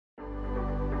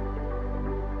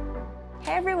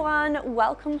Hey everyone,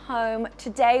 welcome home.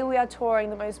 Today we are touring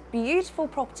the most beautiful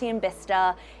property in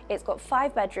Bicester. It's got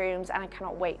 5 bedrooms and I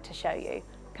cannot wait to show you.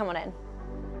 Come on in.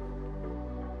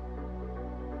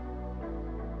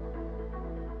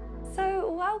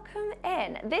 So welcome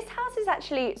in. This house is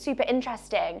actually super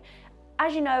interesting.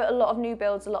 As you know, a lot of new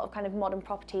builds, a lot of kind of modern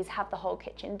properties have the whole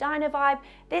kitchen diner vibe.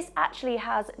 This actually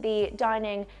has the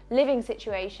dining living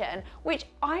situation, which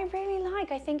I really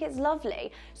like. I think it's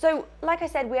lovely. So like I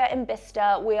said, we are in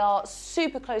Bicester. We are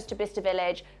super close to Bicester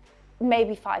Village.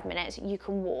 Maybe 5 minutes you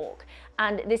can walk.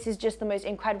 And this is just the most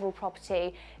incredible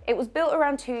property. It was built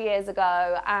around 2 years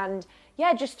ago, and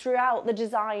yeah, just throughout the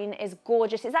design is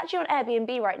gorgeous. It's actually on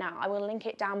Airbnb right now. I will link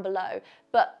it down below,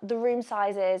 but the room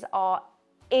sizes are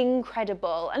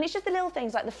incredible, and it's just the little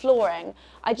things like the flooring.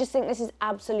 I just think this is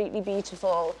absolutely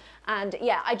beautiful, and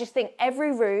yeah, I just think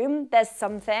every room there's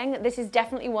something. This is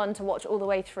definitely one to watch all the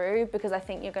way through because I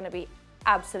think you're going to be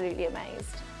absolutely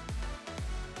amazed.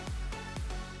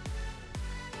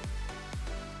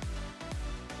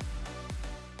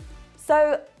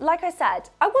 So like I said,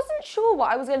 I wasn't sure what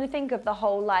I was going to think of the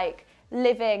whole like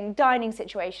living dining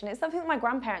situation. It's something that my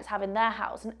grandparents have in their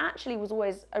house and actually was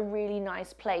always a really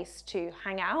nice place to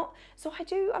hang out. So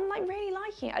I'm like really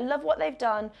liking it. I love what they've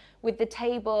done with the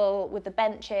table, with the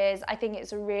benches. I think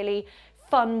it's a really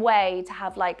fun way to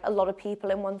have like a lot of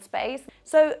people in one space.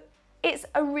 So it's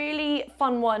a really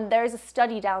fun one. There is a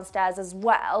study downstairs as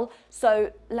well.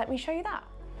 So let me show you that.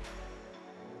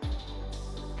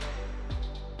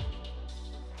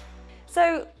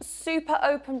 So super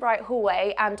open bright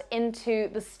hallway and into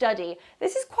the study.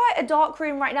 This is quite a dark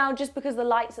room right now just because the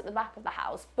light's at the back of the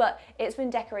house, but it's been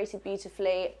decorated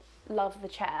beautifully. Love the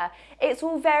chair. It's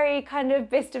all very kind of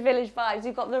Bicester Village vibes.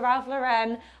 You've got the Ralph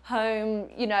Lauren home,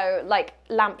 you know, like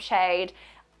lampshade.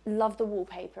 Love the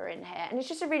wallpaper in here, and it's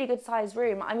just a really good sized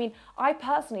room. I mean, I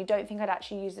personally don't think I'd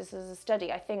actually use this as a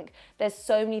study. I think there's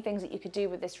so many things that you could do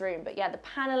with this room, but yeah, the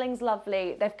panelling's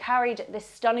lovely. They've carried this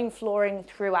stunning flooring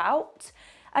throughout,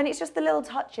 and it's just the little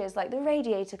touches like the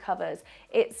radiator covers.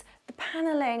 It's the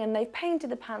panelling, and they've painted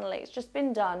the panelling. It's just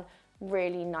been done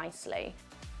really nicely.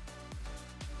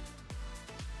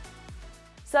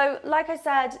 So like I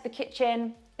said, the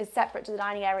kitchen is separate to the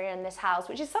dining area in this house,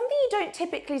 which is something you don't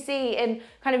typically see in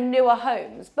kind of newer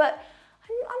homes, but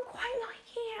I'm quite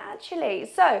liking it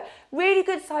actually. So really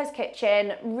good sized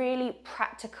kitchen, really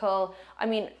practical. I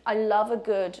mean, I love a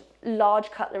good large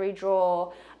cutlery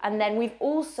drawer. And then we've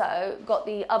also got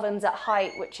the ovens at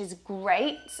height, which is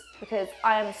great because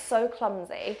I am so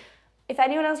clumsy. If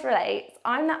anyone else relates,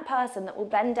 I'm that person that will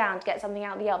bend down to get something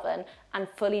out of the oven and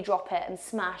fully drop it and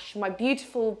smash my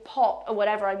beautiful pot or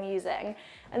whatever I'm using.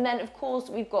 And then of course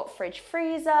we've got fridge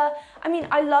freezer. I mean,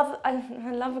 I love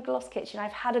a gloss kitchen.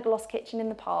 I've had a gloss kitchen in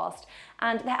the past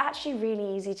and they're actually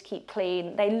really easy to keep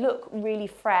clean. They look really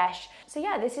fresh. So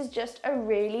yeah, this is just a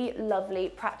really lovely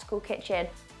practical kitchen.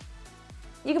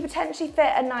 You could potentially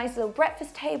fit a nice little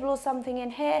breakfast table or something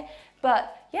in here,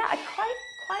 but yeah, I quite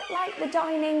like the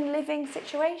dining living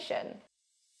situation.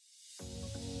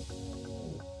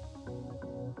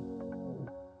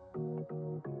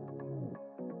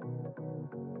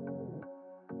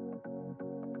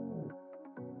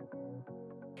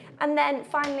 And then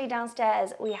finally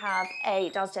downstairs we have a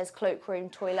downstairs cloakroom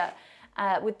toilet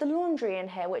with the laundry in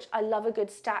here, which I love a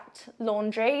good stacked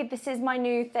laundry. This is my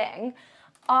new thing.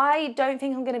 I don't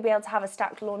think I'm going to be able to have a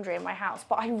stacked laundry in my house,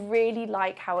 but I really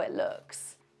like how it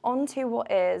looks. On to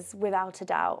what is, without a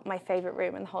doubt, my favourite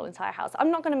room in the whole entire house. I'm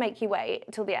not going to make you wait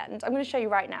till the end. I'm going to show you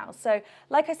right now. So,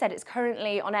 like I said, it's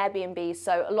currently on Airbnb,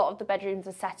 so a lot of the bedrooms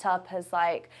are set up as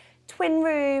like twin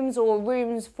rooms or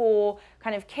rooms for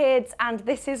kind of kids, and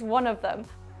this is one of them.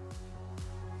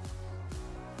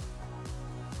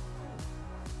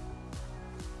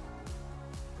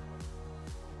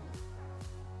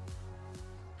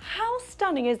 How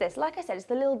stunning is this? Like I said, it's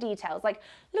the little details. Like,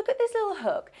 look at this little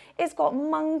hook. It's got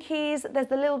monkeys, there's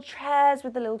the little chairs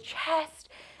with the little chest,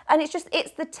 and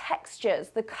it's the textures,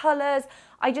 the colors.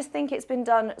 I just think it's been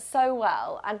done so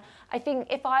well. And I think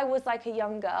if I was like a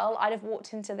young girl, I'd have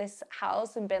walked into this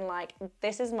house and been like,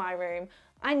 this is my room.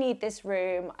 I need this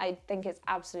room. I think it's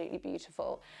absolutely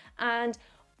beautiful. And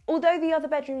although the other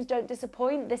bedrooms don't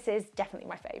disappoint, this is definitely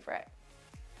my favorite.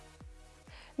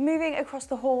 Moving across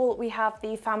the hall, we have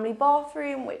the family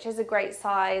bathroom, which is a great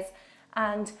size.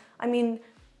 And I mean,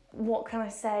 what can I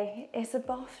say? It's a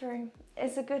bathroom.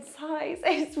 It's a good size.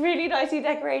 It's really nicely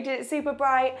decorated. It's super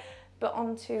bright. But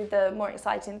on to the more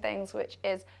exciting things, which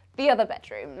is the other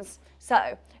bedrooms.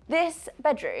 So this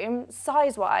bedroom,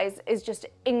 size-wise, is just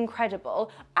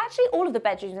incredible. Actually, all of the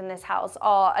bedrooms in this house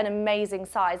are an amazing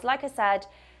size. Like I said,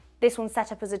 This one's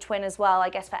set up as a twin as well, I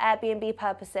guess for Airbnb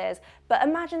purposes. But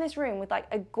imagine this room with like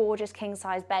a gorgeous king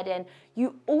size bed in.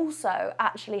 You also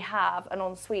actually have an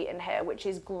ensuite in here, which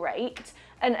is great.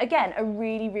 And again, a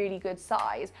really, really good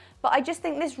size. But I just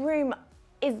think this room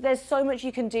there's so much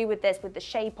you can do with this, with the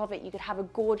shape of it. You could have a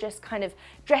gorgeous kind of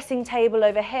dressing table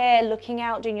over here, looking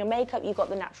out, doing your makeup. You've got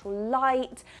the natural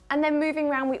light. And then moving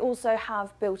around, we also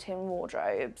have built-in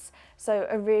wardrobes. So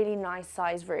a really nice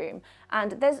size room.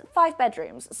 And there's 5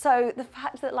 bedrooms. So the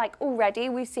fact that like already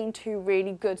we've seen 2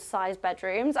 really good sized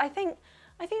bedrooms, I think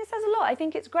it says a lot. I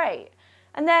think it's great.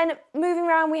 And then moving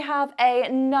around, we have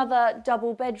another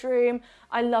double bedroom.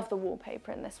 I love the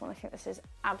wallpaper in this one. I think this is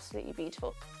absolutely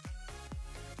beautiful.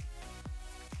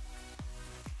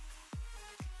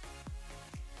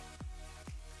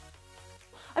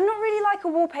 I'm not really like a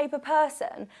wallpaper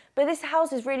person, but this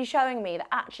house is really showing me that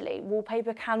actually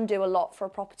wallpaper can do a lot for a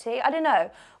property. I don't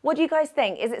know. What do you guys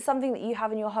think? Is it something that you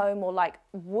have in your home or like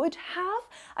would have?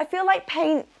 I feel like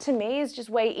paint to me is just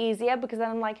way easier because then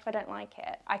I'm like, if I don't like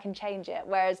it, I can change it.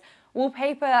 Whereas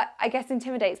wallpaper, I guess,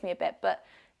 intimidates me a bit, but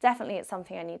definitely it's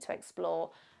something I need to explore.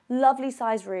 Lovely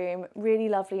size room, really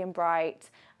lovely and bright,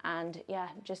 and yeah,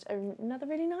 just another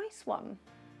really nice one.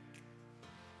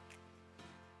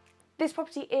 This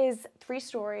property is 3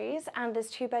 stories and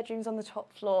there's 2 bedrooms on the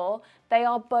top floor. They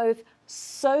are both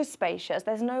so spacious.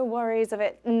 There's no worries of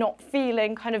it not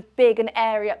feeling kind of big and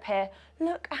airy up here.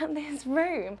 Look at this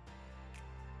room.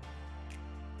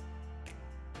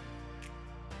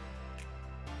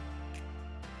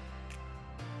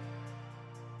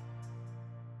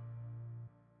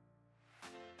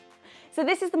 So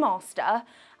this is the master,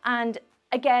 and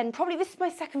again, probably this is my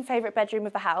second favourite bedroom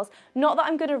of the house. Not that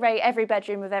I'm going to rate every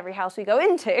bedroom of every house we go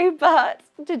into, but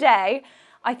today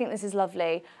I think this is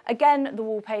lovely. Again, the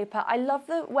wallpaper. I love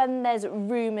that when there's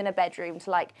room in a bedroom to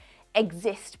like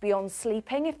exist beyond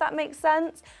sleeping, if that makes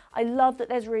sense. I love that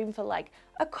there's room for like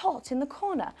a cot in the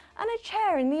corner and a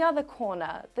chair in the other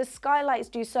corner. The skylights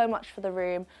do so much for the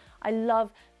room. I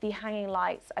love the hanging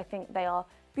lights. I think they are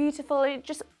beautiful. It's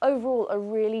just overall a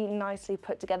really nicely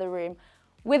put together room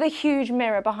with a huge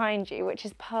mirror behind you, which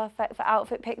is perfect for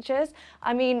outfit pictures.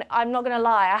 I mean, I'm not gonna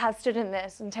lie, I have stood in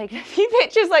this and taken a few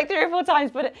pictures like 3 or 4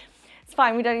 times, but it's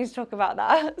fine, we don't need to talk about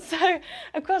that. So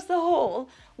across the hall,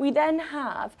 we then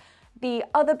have the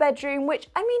other bedroom, which,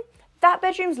 I mean, that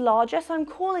bedroom's larger, so I'm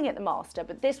calling it the master,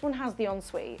 but this one has the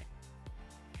ensuite.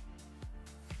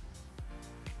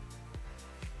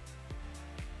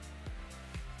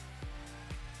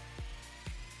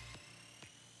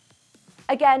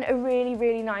 Again, a really,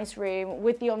 really nice room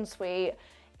with the ensuite.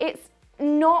 It's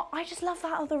not, I just love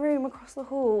that other room across the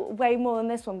hall way more than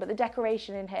this one, but the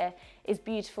decoration in here is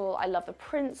beautiful. I love the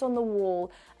prints on the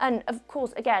wall. And of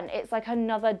course, again, it's like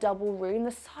another double room.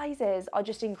 The sizes are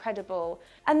just incredible.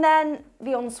 And then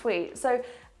the ensuite. So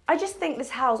I just think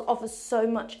this house offers so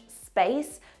much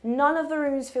space. None of the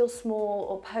rooms feel small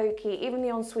or pokey. Even the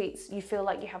en-suites, you feel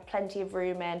like you have plenty of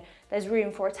room in. There's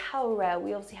room for a towel rail.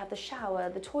 We obviously have the shower,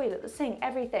 the toilet, the sink,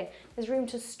 everything. There's room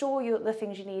to store the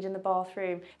things you need in the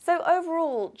bathroom. So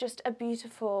overall, just a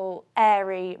beautiful,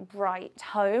 airy, bright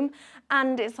home.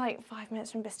 And it's like 5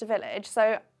 minutes from Bicester Village.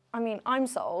 So I mean, I'm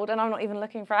sold and I'm not even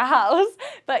looking for a house,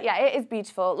 but yeah, it is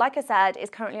beautiful. Like I said, it's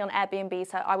currently on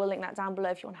Airbnb, so I will link that down below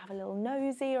if you want to have a little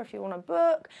nosy or if you want to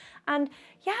book. And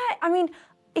yeah, I mean,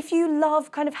 if you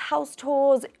love kind of house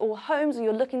tours or homes, or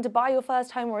you're looking to buy your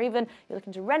first home, or even you're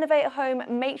looking to renovate a home,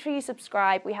 make sure you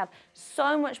subscribe. We have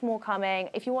so much more coming.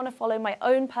 If you want to follow my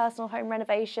own personal home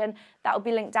renovation, that will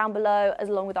be linked down below, as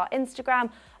along with our Instagram.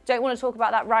 Don't want to talk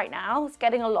about that right now. It's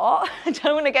getting a lot. I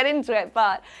don't want to get into it,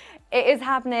 but it is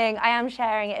happening. I am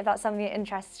sharing it if that's something that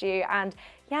interests you. And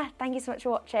yeah, thank you so much for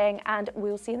watching, and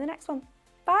we'll see you in the next one.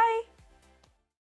 Bye.